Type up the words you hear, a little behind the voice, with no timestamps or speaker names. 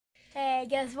Hey,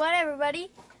 guess what,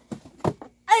 everybody?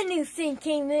 A new thing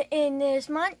came in this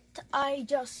month. I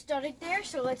just started there,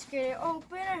 so let's get it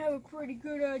open. I have a pretty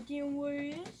good idea what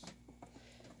it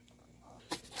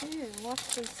is. What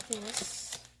is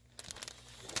this?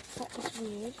 That is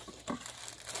weird.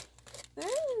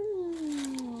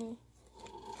 Ooh.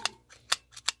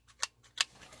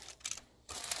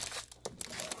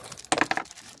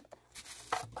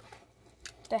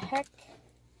 The heck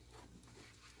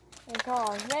is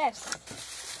all this?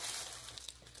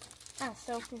 I'm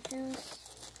so confused.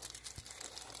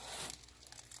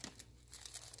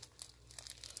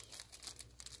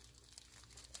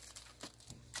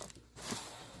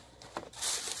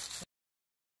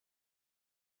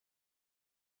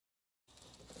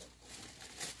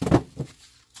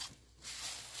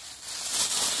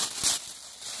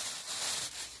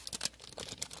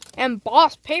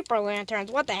 Embossed paper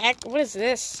lanterns. What the heck? What is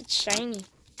this? It's shiny.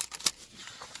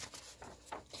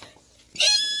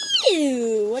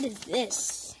 Ew! What is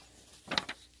this?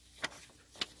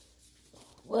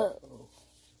 Whoa.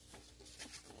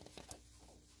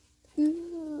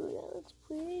 Ooh, that looks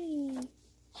pretty.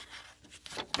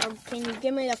 Can you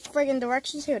give me the friggin'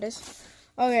 directions? Here it is.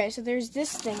 Okay, so there's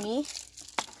this thingy.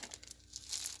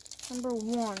 Number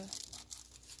 1.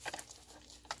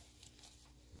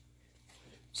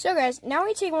 So guys, now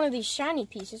we take one of these shiny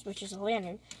pieces, which is a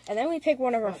lantern, and then we pick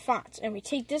one of our fonts, and we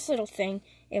take this little thing,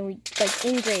 and we like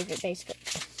engrave it basically.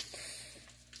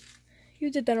 You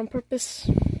did that on purpose.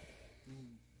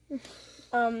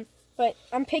 But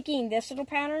I'm picking this little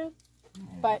pattern,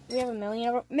 but we have a million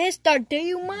of them. Mister, do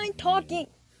you mind talking?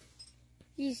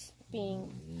 He's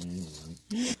being...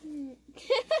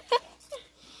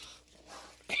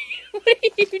 What are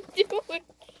you doing?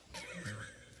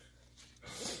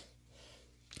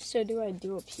 So do I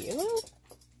do up here though?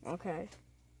 Okay.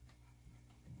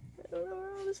 I don't know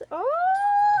where all this. Oh!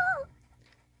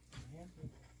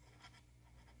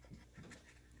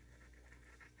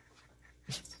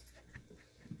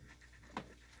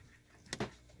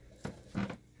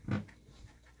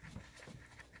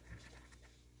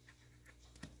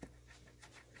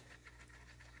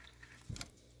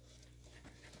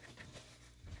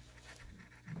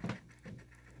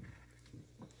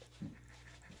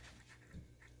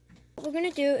 What we're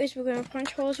gonna do is we're gonna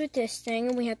punch holes with this thing,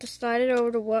 and we have to slide it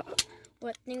over to what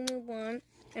thing we want.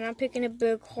 And I'm picking a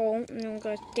big hole, and I'm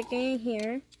gonna stick it in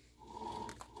here.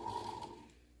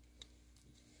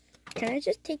 Can I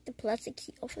just take the plastic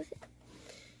key off of it?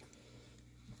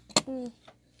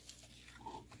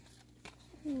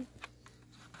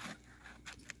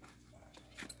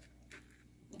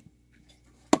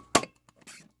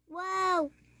 Wow!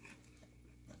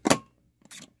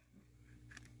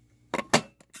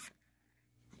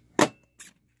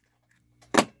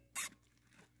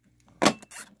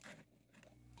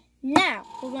 Now,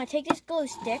 we're going to take this glue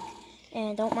stick,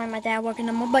 and don't mind my dad working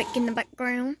on my bike in the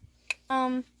background.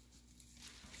 But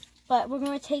we're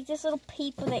going to take this little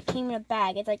paper that came in a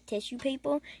bag. It's like tissue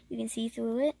paper. You can see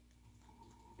through it.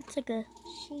 It's like a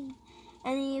sheet.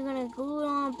 And then you're going to glue it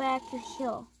on back to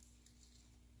here.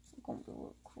 It's going to be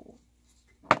really cool.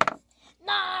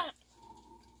 Nah!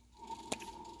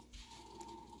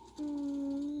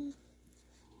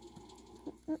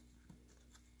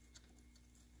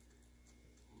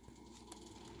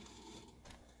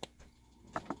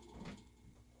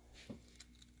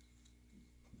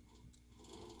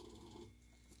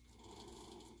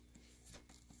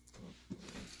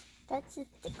 That's a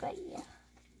stick right here.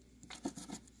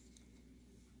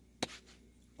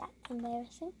 That's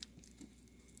embarrassing.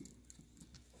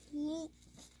 Yeet.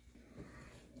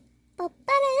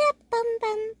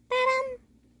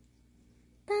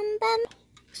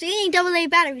 So you need AA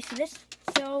batteries for this.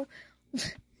 So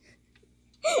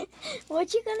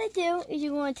what you're gonna do is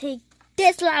you're gonna take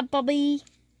this little bubby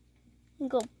and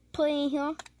go put it in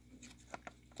here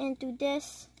and do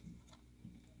this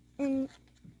and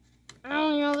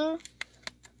on the other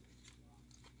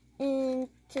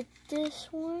into this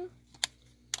one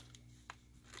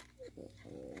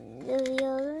and the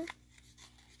other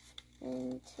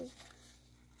into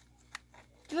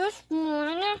this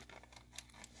one. I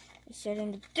said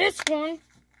into this one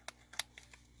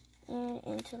and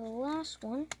into the last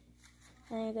one.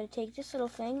 And you're gonna take this little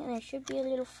thing, and it should be a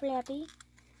little flappy,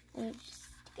 and you just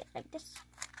stick it like this.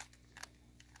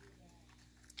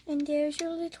 And there's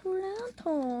your little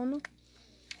lantern.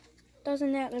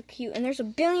 Doesn't that look cute? And there's a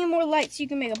billion more lights. You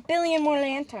can make a billion more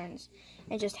lanterns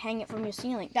and just hang it from your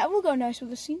ceiling. That will go nice with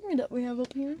the scenery that we have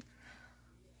up here.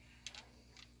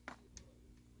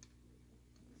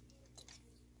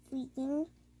 Freaking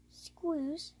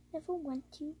screws never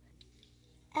want to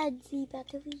add the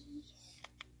batteries.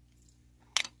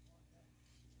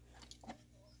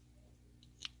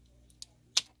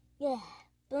 Yeah.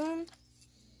 Boom.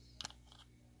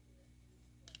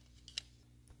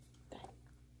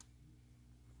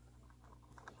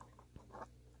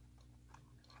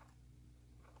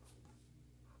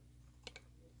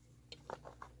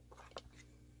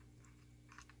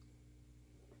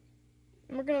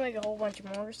 We're gonna make a whole bunch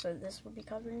more, so this will be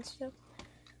covered in stuff.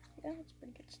 Yeah, it's a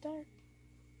pretty good start.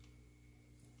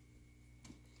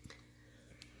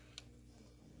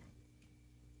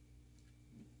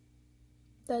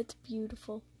 That's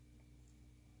beautiful.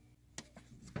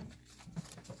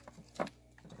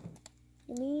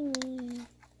 You mean me?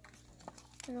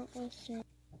 I don't listen.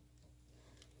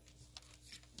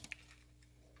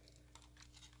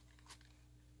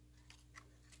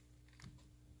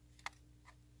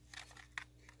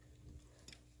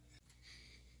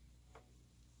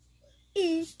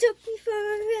 It took me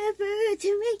forever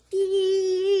to make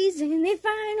these, and they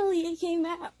finally came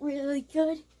out really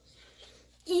good.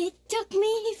 It took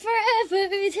me forever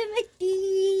to make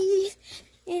these,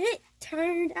 and it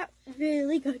turned out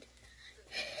really good.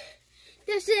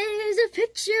 This is a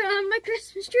picture on my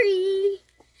Christmas tree.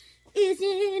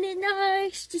 Isn't it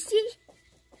nice to see?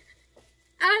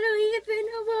 I don't even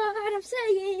know what I'm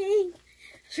saying,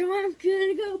 so I'm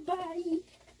gonna go buy.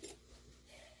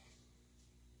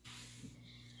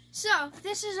 So,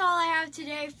 this is all I have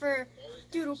today for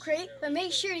Doodle Crate, but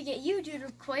make sure to get you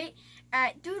Doodle Crate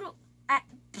at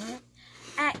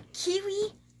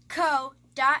kiwico.com.